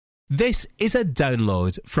This is a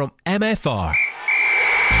download from MFR.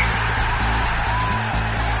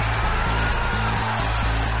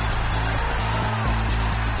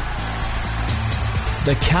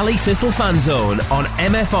 The Caley Thistle Fan Zone on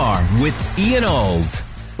MFR with Ian Auld.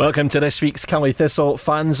 Welcome to this week's Caley Thistle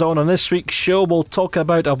Fan Zone. On this week's show, we'll talk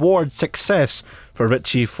about award success for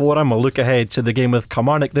Richie Foran. We'll look ahead to the game with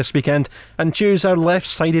Kilmarnock this weekend and choose our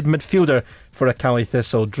left-sided midfielder for a Caley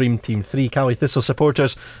Thistle Dream Team. 3 Caley Thistle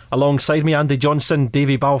supporters alongside me: Andy Johnson,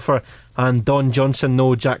 Davy Balfour and Don Johnson.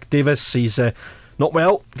 No Jack Davis, he's not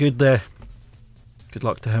well. Good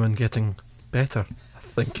luck to him in getting better, I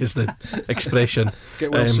think is the expression.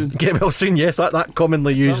 Get well soon. Get well soon, yes, that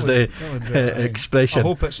commonly used expression. I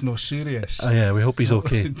hope it's no serious. Yeah, we hope he's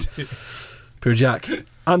okay. Poor Jack.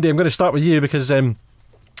 Andy, I'm going to start with you because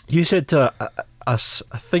you said to us,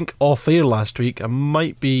 I think off air last week, I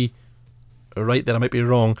might be right there, I might be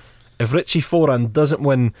wrong, if Richie Foran doesn't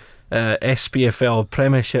win SPFL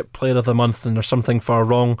Premiership Player of the Month, then there's something far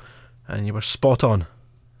wrong, and you were spot on.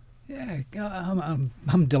 Yeah,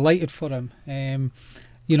 I'm delighted for him.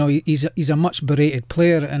 You know, he's a much berated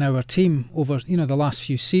player in our team over the last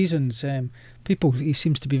few seasons. He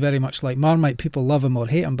seems to be very much like Marmite. People love him or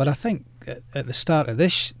hate him, but I think at the start of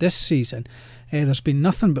this season, there's been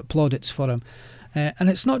nothing but plaudits for him, and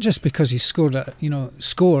it's not just because he's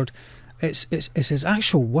scored. It's his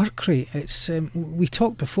actual work rate. It's we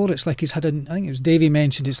talked before. It's like he's had I think it was Davey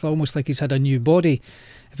mentioned. It's almost like he's had a new body.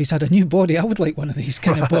 If he's had a new body, I would like one of these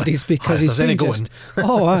kind of bodies because he's been just.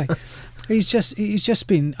 Oh, aye. He's just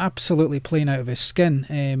been absolutely playing out of his skin.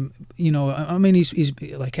 I mean, he's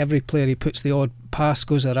like every player. He puts the odd pass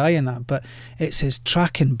goes awry in that, but it's his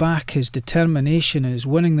tracking back, his determination, and his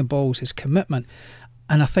winning the balls, his commitment.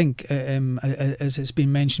 And I think, as it's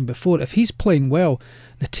been mentioned before, if he's playing well,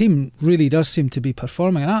 the team really does seem to be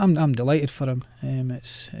performing, and I'm delighted for him.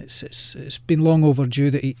 It's been long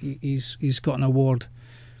overdue that he's got an award.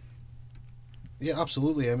 Yeah,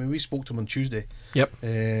 absolutely. I mean, we spoke to him on Tuesday. Yep.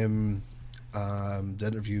 The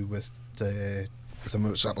interview with him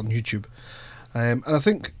was up on YouTube, and I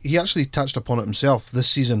think he actually touched upon it himself this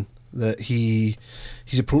season, that he's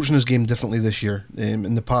approaching his game differently this year.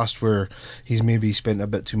 In the past, where he's maybe spent a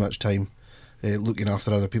bit too much time looking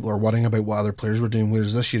after other people or worrying about what other players were doing,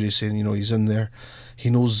 whereas this year he's saying, he's in there, he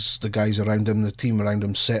knows the guys around him, the team around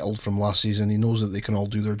him settled from last season, he knows that they can all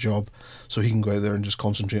do their job, so he can go out there and just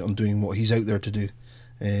concentrate on doing what he's out there to do,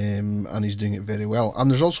 and he's doing it very well. And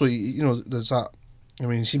there's also, there's that, I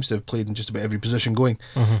mean, he seems to have played in just about every position going,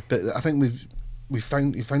 but I think you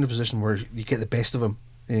found a position where you get the best of him.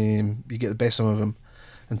 You get the best of him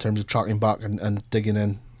in terms of tracking back and digging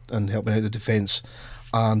in and helping out the defence,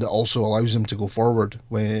 and it also allows him to go forward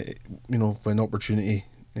when opportunity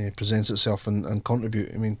presents itself and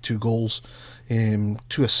contribute. I mean, 2 goals, 2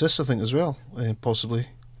 assists, I think, as well, possibly.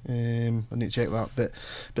 I need to check that,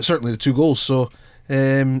 but certainly the 2 goals. So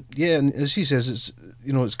and as he says,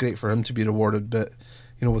 it's great for him to be rewarded, but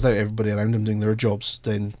without everybody around him doing their jobs,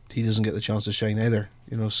 then he doesn't get the chance to shine either.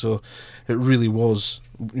 So it really was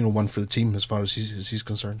one for the team as far as he's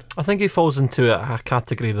concerned. I think he falls into a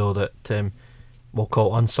category though that we'll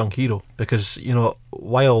call unsung hero, because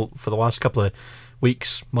while for the last couple of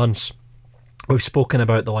weeks, months, we've spoken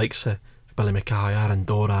about the likes of Billy Mackay, Aaron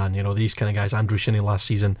Doran, these kind of guys, Andrew Shinnie last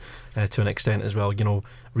season to an extent as well,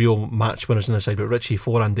 real match winners on the side, but Richie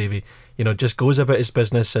Foran, Davey, just goes about his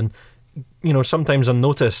business and sometimes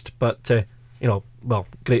unnoticed, but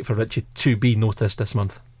great for Richie to be noticed this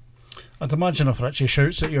month. I'd imagine if Richie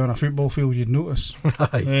shouts at you on a football field, you'd notice.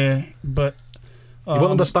 But you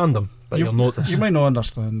won't understand him, but you'll notice. You might not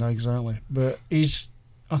understand exactly, but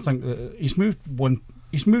I think that he's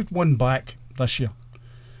moved one back this year,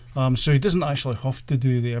 so he doesn't actually have to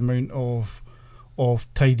do the amount of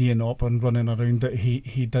tidying up and running around that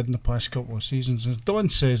he did in the past couple of seasons. As Don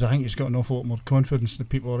says, I think he's got an awful lot more confidence in the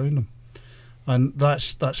people around him, and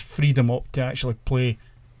that's freed him up to actually play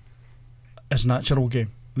his natural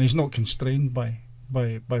game, and he's not constrained by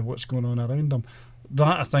what's going on around him.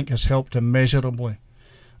 That, I think, has helped him measurably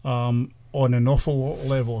on an awful lot of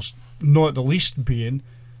levels, not the least being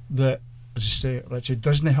that, as you say, Richie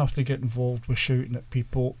doesn't have to get involved with shouting at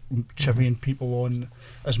people, chivying people on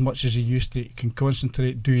as much as he used to. He can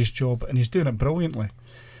concentrate, do his job, and he's doing it brilliantly.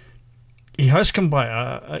 He has come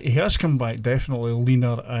back. Definitely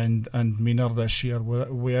leaner and meaner this year,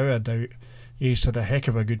 without a doubt. He's had a heck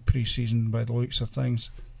of a good pre-season by the looks of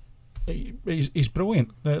things. He's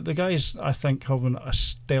brilliant. The guy's, I think, having a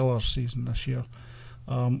stellar season this year,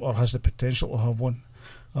 or has the potential to have one.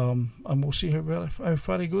 And we'll see how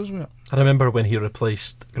far he goes with it. I remember when he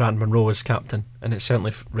replaced Grant Monroe as captain, and it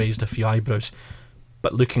certainly raised a few eyebrows.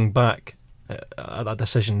 But looking back at that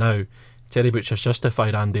decision now, Terry Butcher's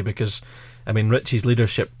justified, Andy, because I mean Richie's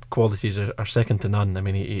leadership qualities are second to none. I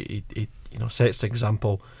mean he sets the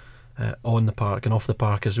example on the park and off the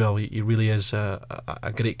park as well. He really is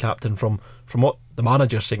a great captain from what the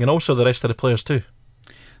manager's saying, and also the rest of the players too.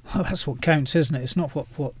 Well, that's what counts, isn't it? It's not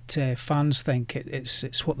what fans think.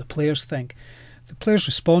 It's what the players think. If the players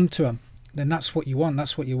respond to him, then that's what you want.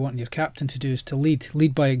 That's what you want your captain to do, is to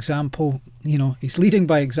lead by example. He's leading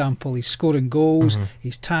by example. He's scoring goals. Mm-hmm.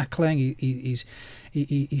 He's tackling. He's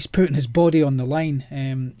putting his body on the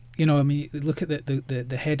line. Look at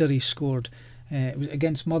the header he scored. It was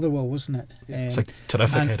against Motherwell, wasn't it? It's a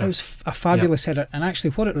terrific header. It was a fabulous header. And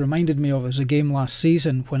actually, what it reminded me of was a game last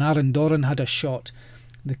season when Aaron Doran had a shot.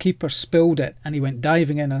 The keeper spilled it and he went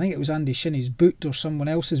diving in. I think it was Andy Shinney's boot or someone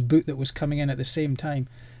else's boot that was coming in at the same time.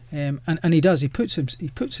 And he does. He puts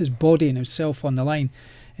his body and himself on the line.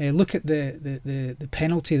 Look at the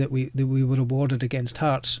penalty that we were awarded against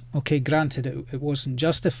Hearts. Okay, granted it wasn't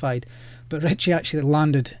justified, but Richie actually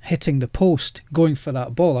landed hitting the post, going for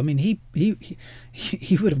that ball. I mean, he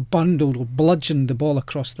would have bundled or bludgeoned the ball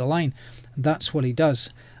across the line. That's what he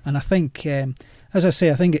does. And I think, as I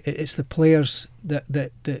say, I think it's the players that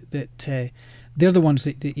they're the ones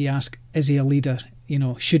that you ask, is he a leader?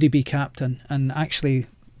 Should he be captain? And actually,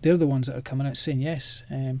 they're the ones that are coming out saying yes.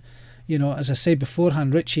 As I said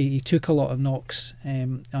beforehand, Richie, he took a lot of knocks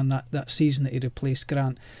on that season that he replaced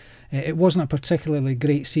Grant. It wasn't a particularly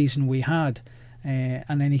great season we had,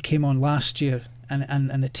 and then he came on last year,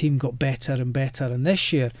 and the team got better and better. And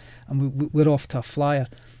this year, and we're off to a flyer.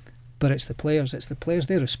 But it's the players.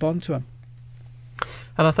 They respond to him.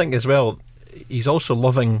 And I think as well, he's also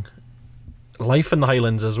loving life in the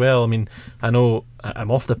Highlands as well. I mean, I know I'm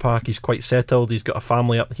off the park. He's quite settled. He's got a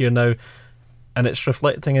family up here now. And it's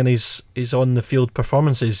reflecting in his on the field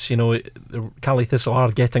performances. Caley Thistle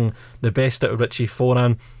are getting the best out of Richie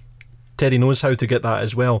Foran. Terry knows how to get that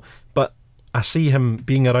as well. But I see him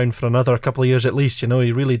being around for another couple of years at least. He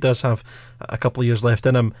really does have a couple of years left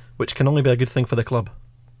in him, which can only be a good thing for the club.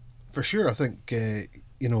 For sure, I think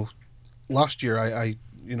last year I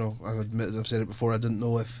admit I've said it before. I didn't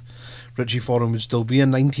know if Richie Foran would still be a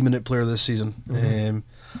 90-minute player this season,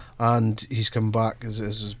 and he's come back as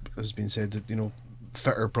has been said, that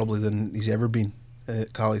fitter probably than he's ever been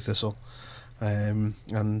at Caley Thistle,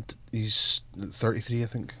 and he's 33, I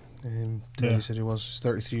think. Terry said he was. He's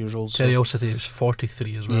 33 years old. Terry also said he was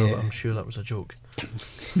 43 as well. Yeah. But I'm sure that was a joke.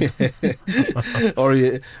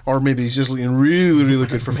 or maybe he's just looking really, really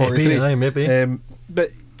good for 43. Maybe. But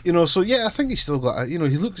I think he's still got.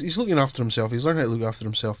 He's looking after himself. He's learning how to look after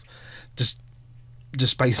himself,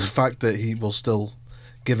 despite the fact that he will still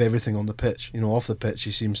give everything on the pitch. Off the pitch,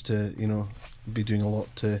 he seems to be doing a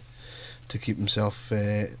lot to keep himself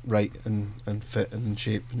right and fit and in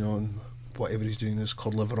shape. And whatever he's doing, this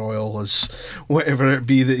cod liver oil, is whatever it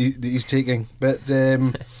be that he's taking. But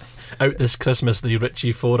out this Christmas, the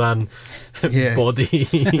Richie Foran body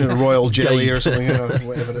royal jelly or something,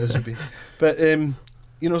 whatever it is would be. But I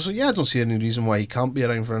don't see any reason why he can't be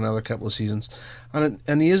around for another couple of seasons.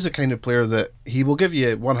 And he is the kind of player that he will give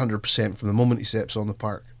you 100% from the moment he steps on the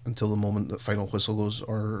park until the moment that final whistle goes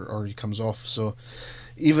or he comes off. So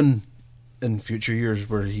even in future years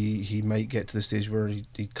where he might get to the stage where he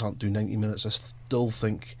can't do 90 minutes, I still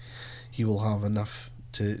think he will have enough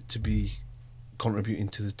to be contributing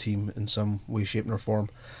to the team in some way, shape or form.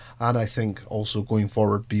 And I think also going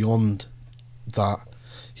forward beyond that,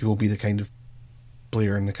 he will be the kind of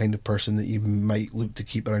player and the kind of person that you might look to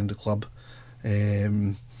keep around the club,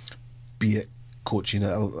 be it coaching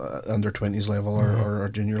at under 20s level or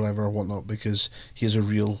junior level or whatnot, because he is a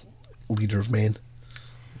real leader of men.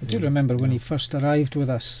 I do remember when he first arrived with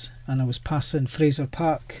us, and I was passing Fraser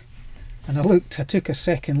Park, and I took a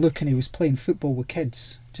second look, and he was playing football with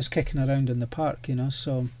kids, just kicking around in the park.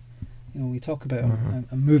 So we talk about him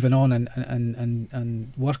moving on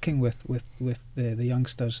and working with the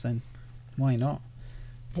youngsters. Then why not?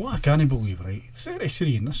 What I can't believe, right?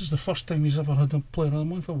 33, and this is the first time he's ever had a Player of the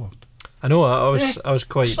Month award. I know. I was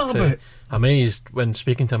quite amazed when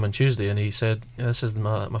speaking to him on Tuesday, and he said, "This is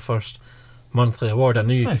my first monthly award." I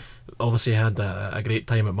knew obviously he had a great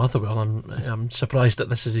time at Motherwell. I'm surprised that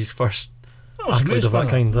this is his first accolade of that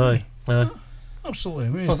kind. Absolutely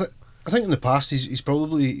amazing. Well, I think in the past he's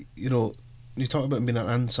probably, you talk about him being an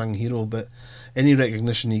unsung hero, but any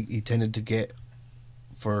recognition he tended to get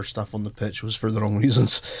for stuff on the pitch was for the wrong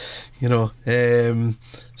reasons,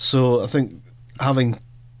 so I think having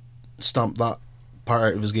stamped that part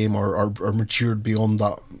out of his game or matured beyond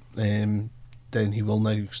that, then he will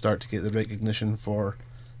now start to get the recognition for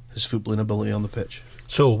his footballing ability on the pitch.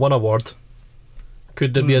 So one award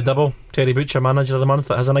Could there be a double? Terry Butcher, Manager of the Month,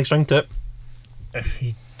 that has a nice ring to it. If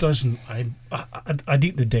he doesn't, I'd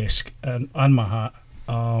eat the desk and my hat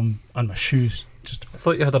and my shoes. Just I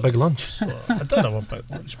thought you had a big lunch. so I don't have a big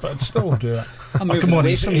lunch, but I'd still do it. I'm Oh, moving come on,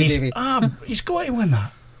 away from you, Davey. he's got to win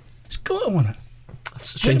that. He's got to win it.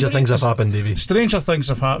 Stranger things have happened, Davey. Stranger things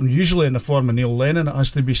have happened, usually in the form of Neil Lennon, it has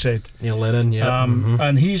to be said. Neil Lennon, yeah.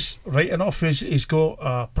 And he's right enough. He's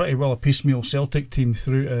got pretty well a piecemeal Celtic team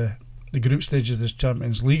through to the group stages of the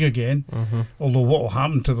Champions League again. Although what will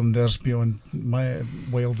happen to them there's beyond my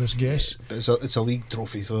wildest guess. But it's a league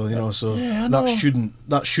trophy, though, you know. So Yeah, I know.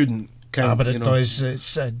 that shouldn't count. But it you know. does.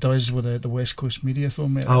 It does with the West Coast media, though,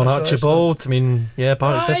 mate. Alan That's- Archibald, I mean, yeah,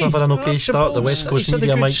 Partick Thistle have had an okay start. The West Coast he's had a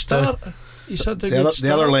media good might start. He's had a The good other,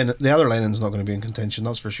 start. the other Lennon's not going to be in contention,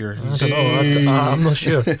 that's for sure. I don't know, I'm not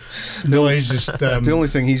sure. No, he's just. The only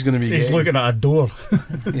thing he's going to be He's getting, looking at a door.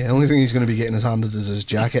 the only thing he's going to be getting his handed is his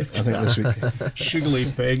jacket. I think this week.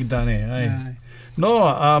 Sugarly peg, Danny. Aye. Aye. No,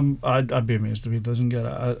 I'd be amazed if he doesn't get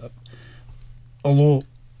it. Although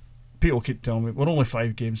people keep telling me we're only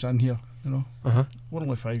 5 games in here. You know, we're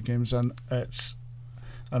only 5 games in.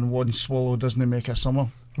 And one swallow doesn't make a summer.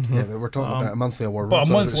 Yeah, but we're talking about a monthly award. but We're a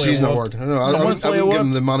talking about monthly season award. award. I don't know. A I wouldn't monthly give him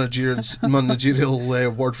award. the managerial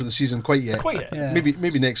award for the season quite yet. Quite. Yeah.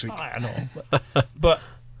 Maybe next week. I know, but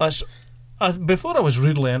that's. Before I was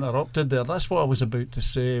rudely interrupted there, that's what I was about to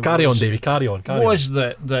say. Carry on, was- Davey, carry on. Was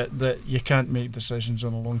that you can't make decisions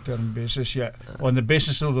on a long term basis yet. On the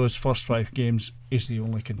basis of those first 5 games, he's the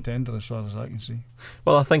only contender as far as I can see.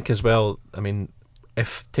 Well, I think as well, I mean,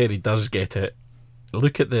 if Terry does get it,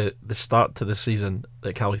 look at the start to the season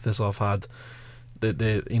that Cali Thistle have had.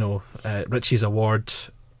 Richie's award,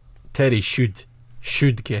 Terry should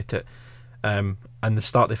get it. And the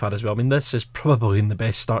start they've had as well. I mean, this is probably the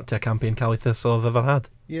best start to a campaign Cali Thistle have ever had.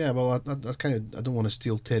 Yeah, well, I don't want to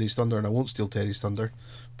steal Terry's thunder, and I won't steal Terry's thunder.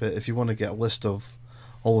 But if you want to get a list of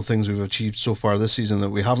all the things we've achieved so far this season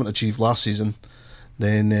that we haven't achieved last season,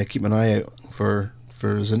 then keep an eye out for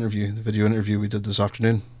his interview, the video interview we did this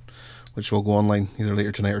afternoon, which will go online either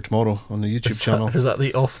later tonight or tomorrow on the YouTube channel. Was that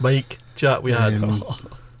the off mic chat we had?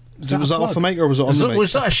 Was that off the mic or was it on the mic?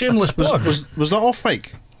 Was that a shameless plug? Was that off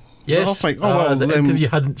mic? Yes. off mic? Oh, well, the then- interview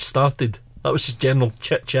hadn't started. That was just general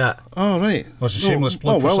chit chat. Oh, right. Was a shameless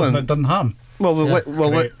plug for something that didn't harm. Well,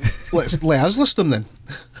 Great. let us list them then.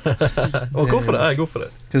 Well, go for it. Aye, go for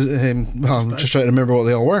it. Because I'm just trying to remember what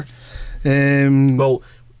they all were. Well,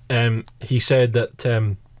 he said that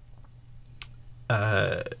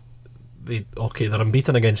they're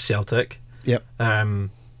unbeaten against Celtic. Yep.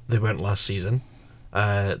 They weren't last season.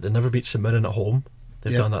 They never beat St Mirren at home.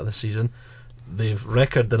 They've Yep. done that this season. They've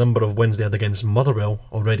recorded the number of wins they had against Motherwell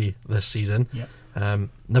already this season. Yep.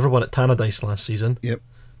 Never won at Tannadice last season. Yep.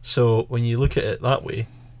 So when you look at it that way,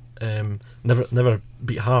 never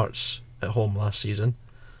beat Hearts at home last season.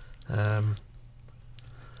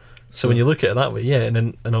 So when you look at it that way, yeah, and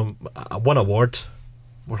then one award,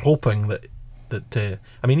 we're hoping that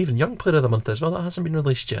I mean, even Young Player of the Month as well, that hasn't been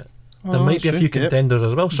released yet. There might be a few contenders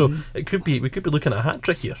as well, so we could be looking at a hat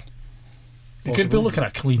trick here. You could be looking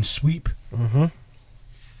at a clean sweep. And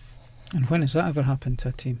when has that ever happened to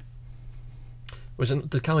a team?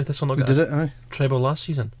 Did Cali Thistle not We get did a it, aye. treble last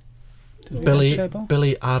season? Did we get a treble?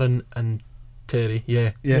 Billy, Aaron, and Terry.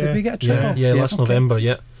 Yeah, Yeah. Did we get a treble? yeah. Last Okay. November.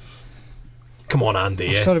 Yeah. Come on, Andy.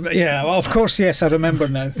 Yeah. Sorry, but yeah, well, of course, yes, I remember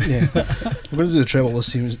now. Yeah. We're going to do the treble this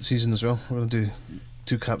season as well. We're going to do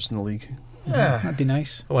 2 caps in the league. Yeah. That'd be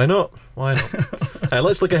nice. Why not?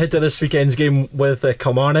 Let's look ahead to this weekend's game with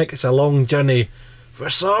Kilmarnock. It's a long journey for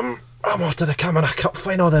some. I'm off to the Camanachd Cup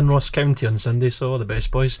final then Ross County on Sunday, so the best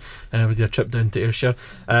boys with your trip down to Ayrshire.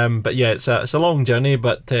 But yeah, it's a long journey.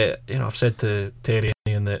 But I've said to Terry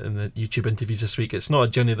in the YouTube interviews this week, it's not a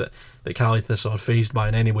journey that Cali Thistle are phased by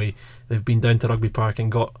in any way. They've been down to Rugby Park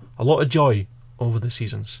and got a lot of joy over the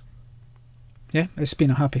seasons. Yeah, it's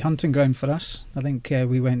been a happy hunting ground for us. I think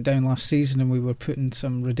we went down last season and we were putting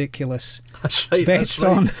some ridiculous That's right. bets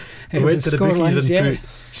on. We went to the bookies and put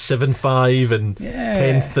 7-5 and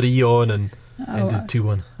 10-3 on and ended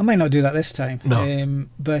 2-1. I might not do that this time. No.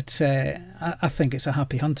 But I think it's a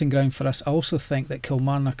happy hunting ground for us. I also think that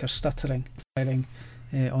Kilmarnock are stuttering, firing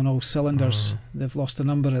on all cylinders. They've lost a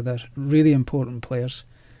number of their really important players.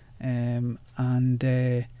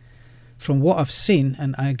 From what I've seen,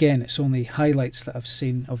 and again, it's only highlights that I've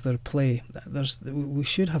seen of their play, we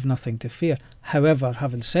should have nothing to fear. However,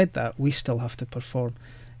 having said that, we still have to perform.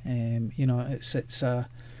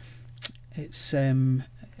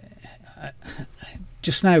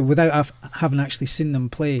 Just now, without having actually seen them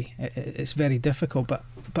play, it's very difficult. But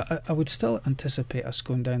I would still anticipate us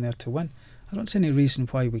going down there to win. I don't see any reason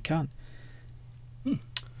why we can't.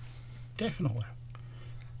 definitely.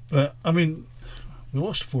 But I mean, we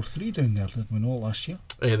lost 4-3 down there, did we not, last year?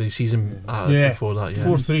 Yeah, the season before that, yeah.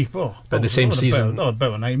 4-3. Oh, But the same season.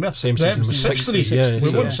 About a nightmare. Same season was 6-3. Yeah, We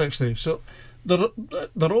so- won 6-3. So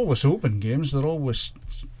they're always open games. They're always,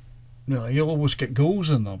 you'll always get goals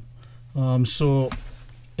in them. So,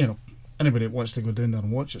 anybody that wants to go down there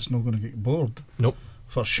and watch it's not going to get bored. Nope.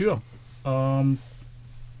 For sure. I'm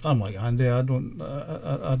like Andy. I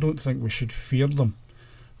don't think we should fear them.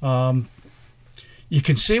 You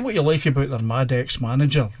can say what you like about their mad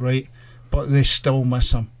ex-manager, right? But they still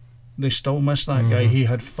miss him. They still miss that guy. He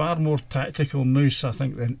had far more tactical nous, I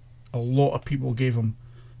think, than a lot of people gave him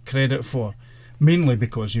credit for. Mainly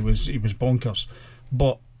because he was bonkers.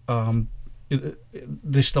 But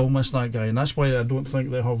they still miss that guy, and that's why I don't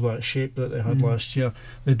think they have that shape that they had last year.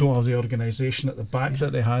 They don't have the organisation at the back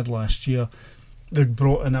that they had last year. They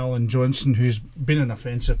brought in Alan Johnson, who's been an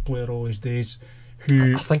offensive player all his days.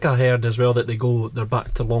 I think I heard as well that they're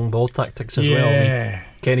back to long ball tactics as well. I mean,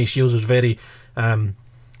 Kenny Shields was very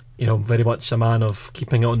very much a man of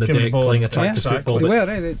keeping it on the Keeping the deck, ball, playing yeah, attractive exactly. football. They But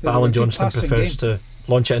were, they Alan were a good Johnston passing prefers game.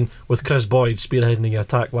 to launch it in with Chris Boyd spearheading the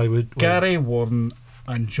attack. Why would Gary Warren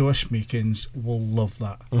and Josh Meekins will love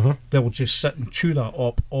that. They will just sit and chew that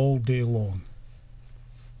up all day long.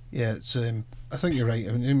 Yeah, it's. I think you're right.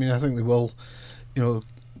 I mean, I think they will.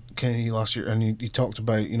 Kenny last year, and he talked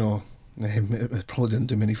about it probably didn't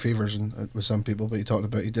do many favours with some people, but he talked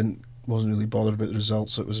about wasn't really bothered about the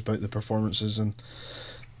results. It was about the performances and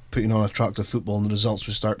putting on attractive football, and the results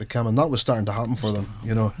would start to come, and that was starting to happen for them.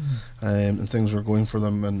 And things were going for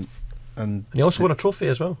them, and he also won a trophy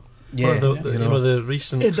as well. Yeah, one of the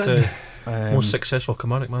recent most successful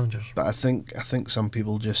Kilmarnock managers. But I think some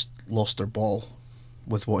people just lost their ball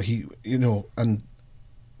with what he and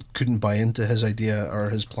couldn't buy into his idea or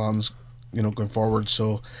his plans going forward,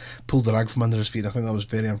 so pulled the rag from under his feet. I think that was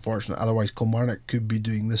very unfortunate. Otherwise Kilmarnock could be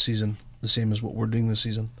doing this season the same as what we're doing this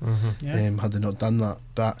season, had they not done that.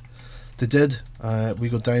 But they did. We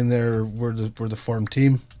go down there, we're the form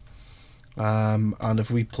team, and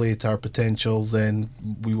if we play to our potential, then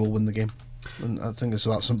we will win the game, and I think it's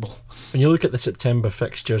that simple. When you look at the September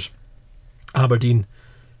fixtures, Aberdeen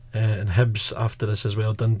and Hibs after this as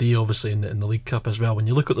well, Dundee obviously in the League Cup as well, when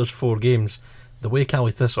you look at those 4 games, the way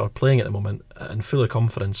Caley Thistle are playing at the moment and full of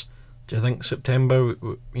confidence, do you think September,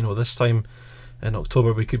 this time in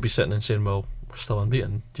October, we could be sitting and saying, well, we're still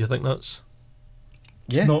unbeaten? Do you think that's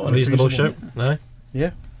Not a reasonable shout? No?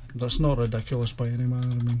 Yeah. That's not ridiculous by any manner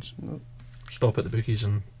of means. No. Stop at the bookies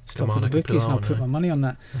and Stop at the Kilmarnock and bookies, and I'll put put that my on, money on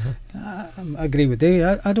that. Uh-huh. I agree with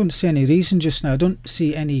Dave. I don't see any reason just now. I don't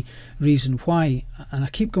see any reason why, and I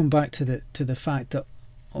keep going back to the fact that,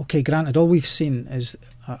 okay, granted, all we've seen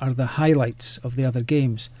are the highlights of the other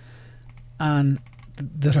games, and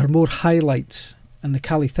there are more highlights in the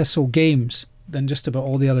Caley Thistle games than just about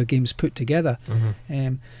all the other games put together.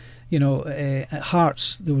 At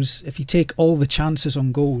Hearts, there was, if you take all the chances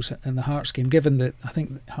on goals in the Hearts game, given that I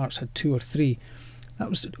think Hearts had 2 or 3, that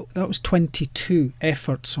was 22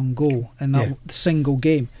 efforts on goal in that single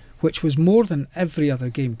game, which was more than every other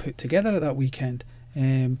game put together at that weekend.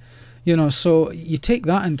 So you take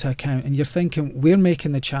that into account, and you're thinking, we're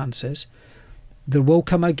making the chances. There will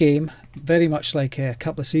come a game, very much like a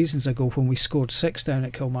couple of seasons ago when we scored 6 down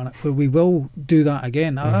at Kilmarnock, where we will do that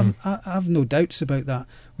again. I have no doubts about that.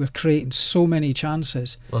 We're creating so many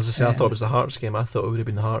chances. Well, as I say, I thought it was the Hearts game. I thought it would have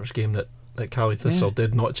been the Hearts game that Caley Thistle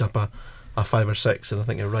did notch up a 5 or 6, and I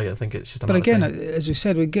think you're right. I think it's just a But matter again, of time. as we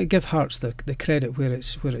said, we give Hearts the credit where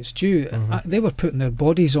it's due. They were putting their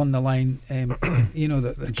bodies on the line.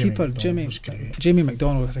 The keeper Jamie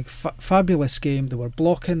McDonald had a fabulous game. They were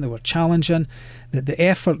blocking, they were challenging. The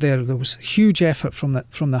effort there was huge effort from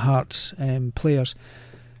the Hearts players.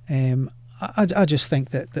 I just think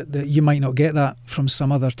that you might not get that from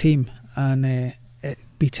some other team, and it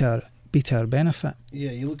be to our benefit.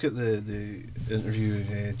 Yeah, you look at the interview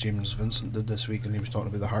James Vincent did this week, and he was talking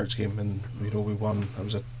about the Hearts game, and we won. It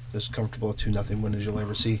was as comfortable a 2-0 win as you'll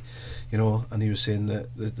ever see, and he was saying that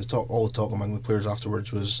all the talk among the players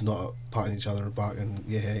afterwards was not patting each other on the back and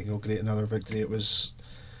great, another victory. It was,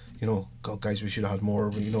 God, guys, we should have had more.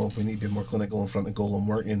 We need to be more clinical in front of goal and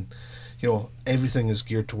working. Everything is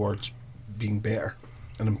geared towards being better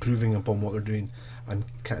and improving upon what they're doing, and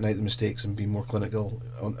cutting out the mistakes and being more clinical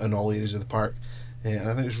in all areas of the park. And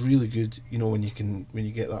I think it's really good, when you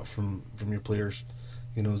get that from your players.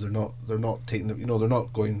 They're not taking they're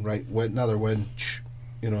not going right. Another win,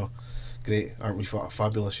 great, aren't we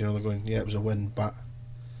fabulous? They're going, yeah, it was a win, but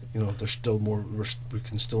there's still more. We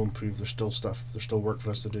can still improve. There's still stuff. There's still work for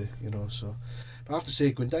us to do. So, but I have to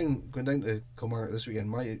say, going down to Kilmarnock this weekend,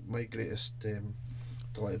 my greatest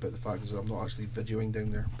delighted about the fact is that I'm not actually videoing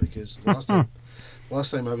down there, because the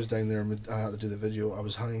last time I was down there and I had to do the video, I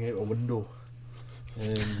was hanging out a window.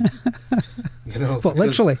 You know, But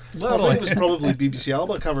literally. I think it was probably BBC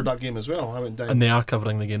Alba covered that game as well. I went down, And they are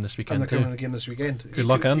covering the game this and weekend they're too. covering the game this weekend. Good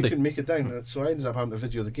luck, Andy. You couldn't make it down, so I ended up having to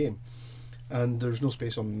video the game, and there's no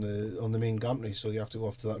space on the main gantry, so you have to go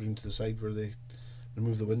off to that room to the side where they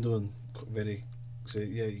remove the window and say,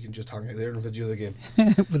 yeah, you can just hang out there and video the game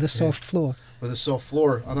With a soft floor. with a soft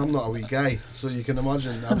floor. And I'm not a wee guy, so you can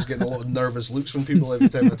imagine I was getting a lot of nervous looks from people every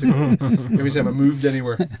time I moved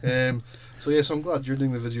anywhere. So yes, I'm glad you're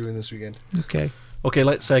doing the videoing this weekend. Okay,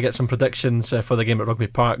 let's get some predictions for the game at Rugby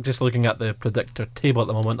Park. Just looking at the predictor table at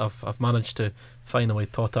the moment, I've managed to finally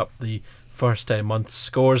tot up the first month's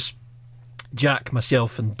scores. Jack,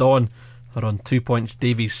 myself and Don are on 2 points.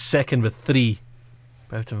 Davies second with 3.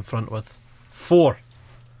 Out in front with 4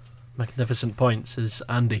 magnificent points is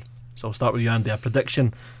Andy. So I'll start with you, Andy. A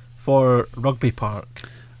prediction for Rugby Park.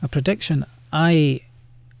 A prediction. I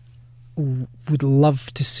would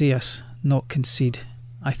love to see us not concede.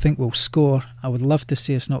 I think we'll score. I would love to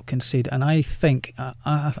see us not concede, and I think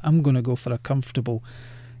I'm going to go for a comfortable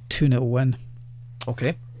 2-0 win.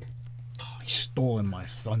 Okay. Oh, he's stolen my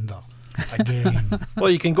thunder again.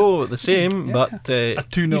 Well, you can go the same, but A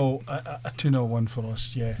 2-0 win for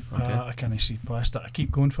us, yeah. Okay. I can't see past it. I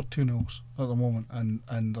keep going for 2-0s at the moment,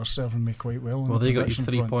 and they're serving me quite well. well, they got you prediction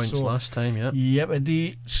 3 front. points So, last time, yeah. Yep, I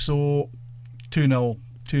did. So 2-0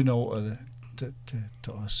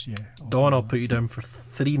 to us, yeah. Dawn, I'll put you down for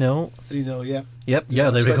 3-0. 3-0, yeah. Yep,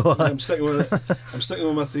 yeah, there we go. I'm sticking with it. I'm sticking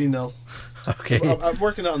with my 3-0. Okay. I'm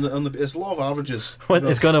working on the it's law of averages. When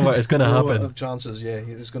it's gonna work, it's gonna happen. Of chances, yeah,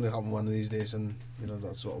 it's going to happen one of these days, and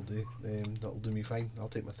that's what I'll do. That'll do me fine. I'll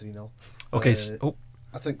take my 3-0. Okay.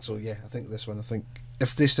 I think so. Yeah, I think this one. I think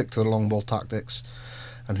if they stick to the long ball tactics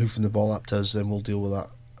and hoofing the ball up to us, then we'll deal with that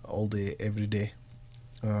all day, every day.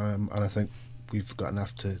 And I think we've got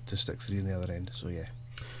enough to stick 3 in the other end. So yeah.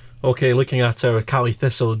 Okay, looking at our Cali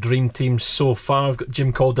Thistle dream team so far, we've got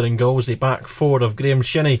Jim Calder in goals, the back 4 of Graham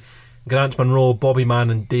Shinney, Grant Monroe, Bobby Mann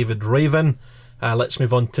and David Raven. Let's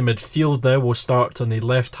move on to midfield now. We'll start on the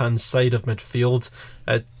left hand side of midfield.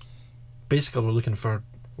 Basically we're looking for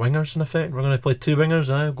wingers in effect. We're going to play 2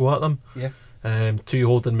 wingers, go at them. Yeah. 2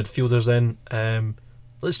 holding midfielders then.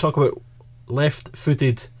 Let's talk about left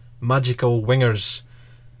footed magical wingers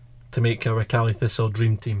to make our Cali Thistle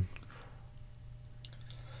dream team.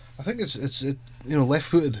 I think it's left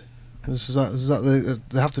footed. Is that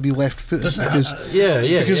they have to be left footed because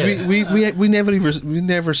because we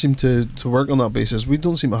never seem to work on that basis. We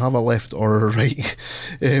don't seem to have a left or a right.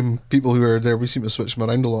 People who are there, we seem to switch them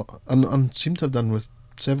around a lot, and seem to have done with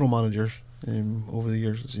several managers over the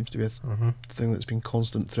years. It seems to be a thing that's been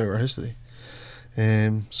constant throughout our history.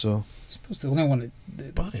 So I suppose the only one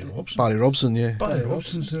Barry Robson. Barry Robson, yeah. Barry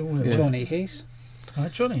Robson's the only Yeah. Johnny Hayes.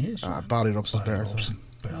 Johnny Hayes. Barry Robson's Barry better. Robson,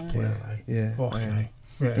 better Yeah, player, aye. yeah. Oh, aye.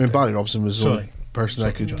 Right, I mean, Barry Robson was the Sorry. only person I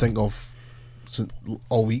Sorry, could John. think of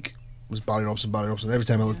all week was Barry Robson. Every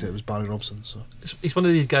time I looked at it, it was Barry Robson. So He's one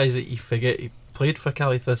of these guys that you forget he played for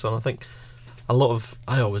Cali Thistle. And I think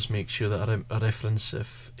I always make sure that I reference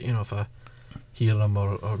if I hear him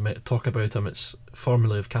or talk about him, it's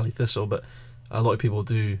formerly of Cali Thistle, but a lot of people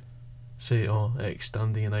do say, ex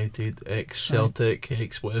Dundee United, ex Celtic,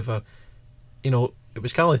 ex whatever. It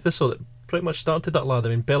was Cali Thistle that pretty much started that lad. I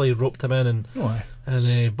mean, Belly roped him in and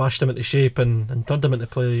bashed him into shape and turned him into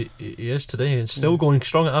play he is today, and still going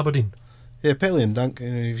strong at Aberdeen. yeah, Pelly and Dunk.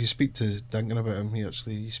 If you speak to Duncan about him,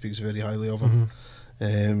 he speaks very highly of him.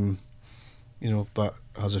 But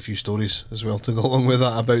has a few stories as well to go along with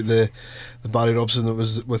that about the Barry Robson that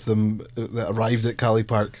was with them that arrived at Cali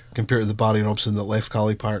Park compared to the Barry Robson that left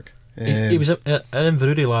Cali Park. He was an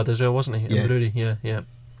Inverurie lad as well, wasn't he? Yeah. Inverurie, yeah.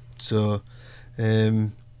 So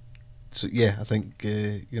yeah, I think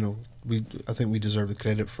I think we deserve the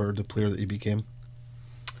credit for the player that he became.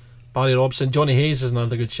 Barry Robson. Johnny Hayes is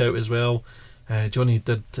another good shout as well. Johnny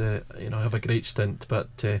did have a great stint, but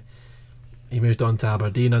he moved on to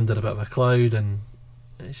Aberdeen under a bit of a cloud, and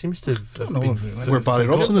it seems to have been Where Barry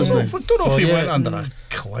Robson is now. I don't know if he went under a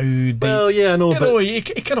cloud. Well, yeah, I know, but he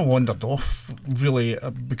kind of wandered off, really,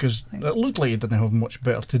 because it looked like he didn't have much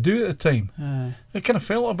better to do at the time. It kind of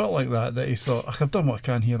felt a bit like that he thought, I've done what I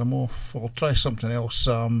can here, I'm off, I'll try something else.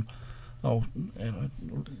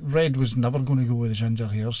 Red was never going to go with the ginger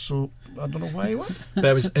hair, so I don't know why he went. But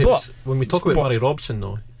it was when we talk about but- Barry Robson,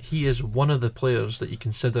 though, he is one of the players that you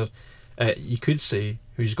consider, you could say,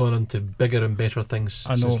 who's gone on to bigger and better things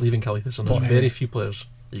I know. since leaving Cali Thistle. There's But- very few players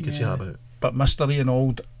you can say that about. But Mr. Ian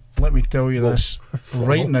Auld, let me tell you this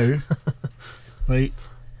right now, right,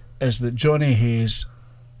 is that Johnny Hayes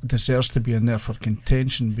deserves to be in there for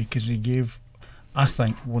contention because he gave, I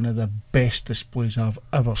think, one of the best displays I've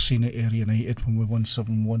ever seen at Ayr United when we won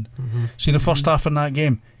 7-1. See the first half in that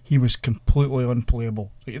game, he was completely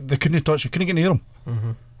unplayable. They couldn't touch him, couldn't get near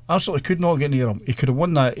him. Absolutely could not get near him. He could have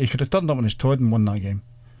won that. He could have turned up on his Todd and won that game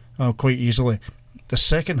quite easily. The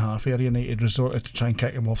second half, Ayr United resorted to try and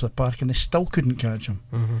kick him off the park, and they still couldn't catch him.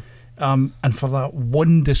 And for that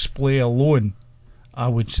one display alone, I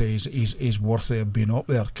would say he's worthy of being up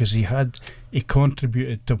there because he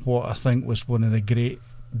contributed to what I think was one of the great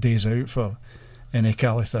days out for any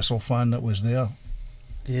Caley Thistle fan that was there.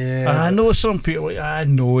 Yeah, I know some people. I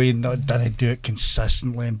know he didn't do it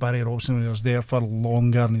consistently, and Barry Robson was there for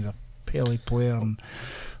longer, and he's a Pelly player and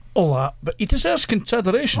all that. But he deserves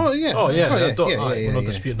consideration. Oh yeah, We're not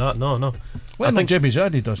disputing that. No. Well, I think Jebby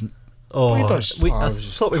Zadie doesn't. Oh, he does. I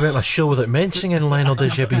thought we went on a show without mentioning Leonard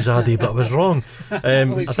Jebby Zadie, but I was wrong. I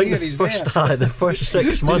think the first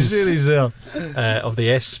 6 months he's there. of the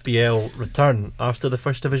SPL return after the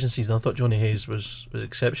first division season, I thought Johnny Hayes was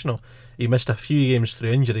exceptional. He missed a few games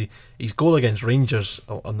through injury. His goal against Rangers,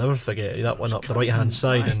 I'll never forget. That one up the right hand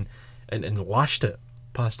side and lashed it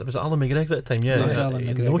past. It was Alan McGregor at the time. Yeah, Alan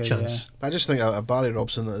McGregor, no chance. I just think a Barry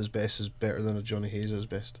Robson at his best is better than a Johnny Hayes at his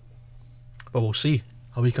best. Well, we'll see.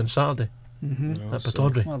 A week on Saturday at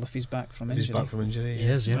Pittodrie. Well, if he's back from If injury. he's back from injury, He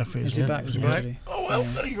is, yeah. Is he back from injury? Oh well,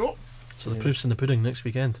 there you go. So the proof's in the pudding next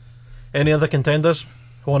weekend. Any other contenders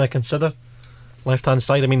who want to consider? Left hand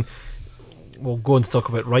side, I mean, we'll go on to talk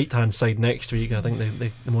about right hand side next week. I think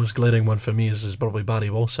the most glaring one for me is probably Barry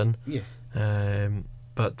Wilson. Yeah.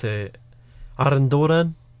 But Aaron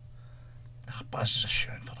Doran? Baz is a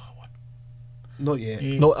shout for that one. Not yet.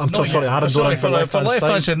 No, I'm sorry, Aaron Doran for left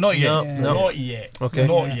hand side. Not yet. No. Not yet. Okay.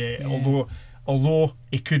 Not yet. Although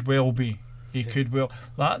he could well be. He could well.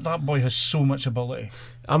 That boy has so much ability.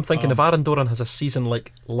 I'm thinking if Aaron Doran has a season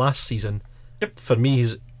like last season, for me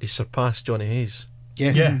he's surpassed Johnny Hayes.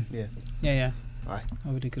 Yeah. Aye. I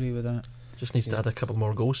would agree with that. Just needs to add a couple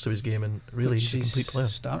more goals to his game, and really he's a complete player.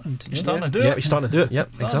 Starting to do. He's starting to do it. Yeah, he's starting to do it.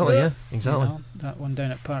 Yep, exactly. Yeah, exactly. You know, that one down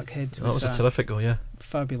at Parkhead That was a terrific goal. Yeah,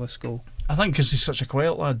 fabulous goal. I think because he's such a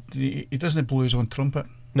quiet lad, he doesn't blow his own trumpet.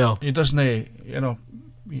 No, he doesn't. Well,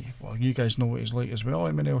 you guys know what he's like as well.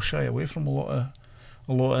 I mean, he'll shy away from a lot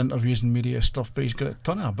of interviews and media stuff, but he's got a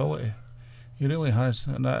ton of ability. He really has.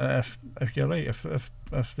 And if you're right,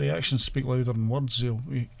 if the actions speak louder than words,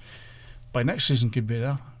 by next season could be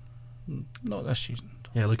there. Not this season.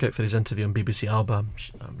 Yeah, look out for his interview on BBC Alba.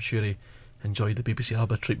 I'm sure he enjoyed the BBC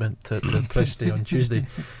Alba treatment at the press day on Tuesday.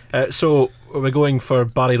 So are we going for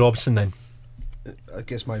Barry Robson then? I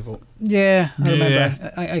guess my vote. Yeah, I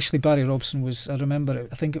remember. Actually, Barry Robson was. I remember.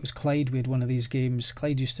 I think it was Clyde. We had one of these games.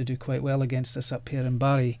 Clyde used to do quite well against us up here, and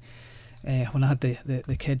Barry, when I had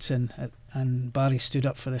the kids in, and Barry stood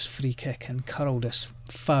up for this free kick and curled this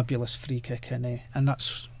fabulous free kick, and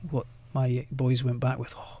that's what my boys went back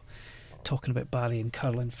with. Talking about Barry and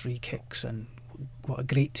curling free kicks and what a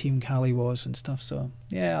great team Caley was and stuff. So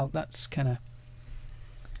yeah, that's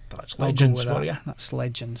legends for you. That's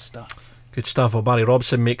legend stuff. Good stuff. Well, Barry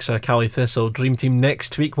Robson makes a Caley Thistle dream team.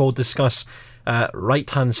 Next week we'll discuss right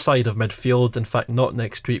hand side of midfield. In fact, not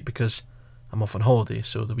next week because I'm off on holiday,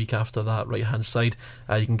 so the week after that, right hand side.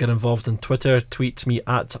 You can get involved on Twitter, tweet me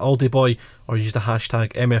at Aldiboy, or use the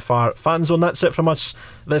hashtag MFR Fanzone. That's it from us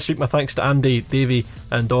this week. My thanks to Andy, Davey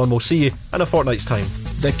and Don. We'll see you in a fortnight's time.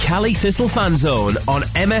 The Caley Thistle Fanzone on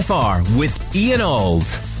MFR with Ian Auld.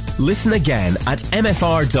 Listen again at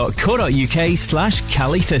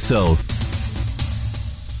mfr.co.uk/Caley Thistle.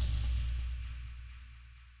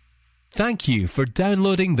 Thank you for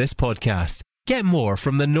downloading this podcast. Get more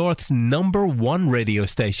from the North's #1 radio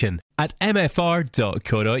station at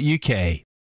mfr.co.uk.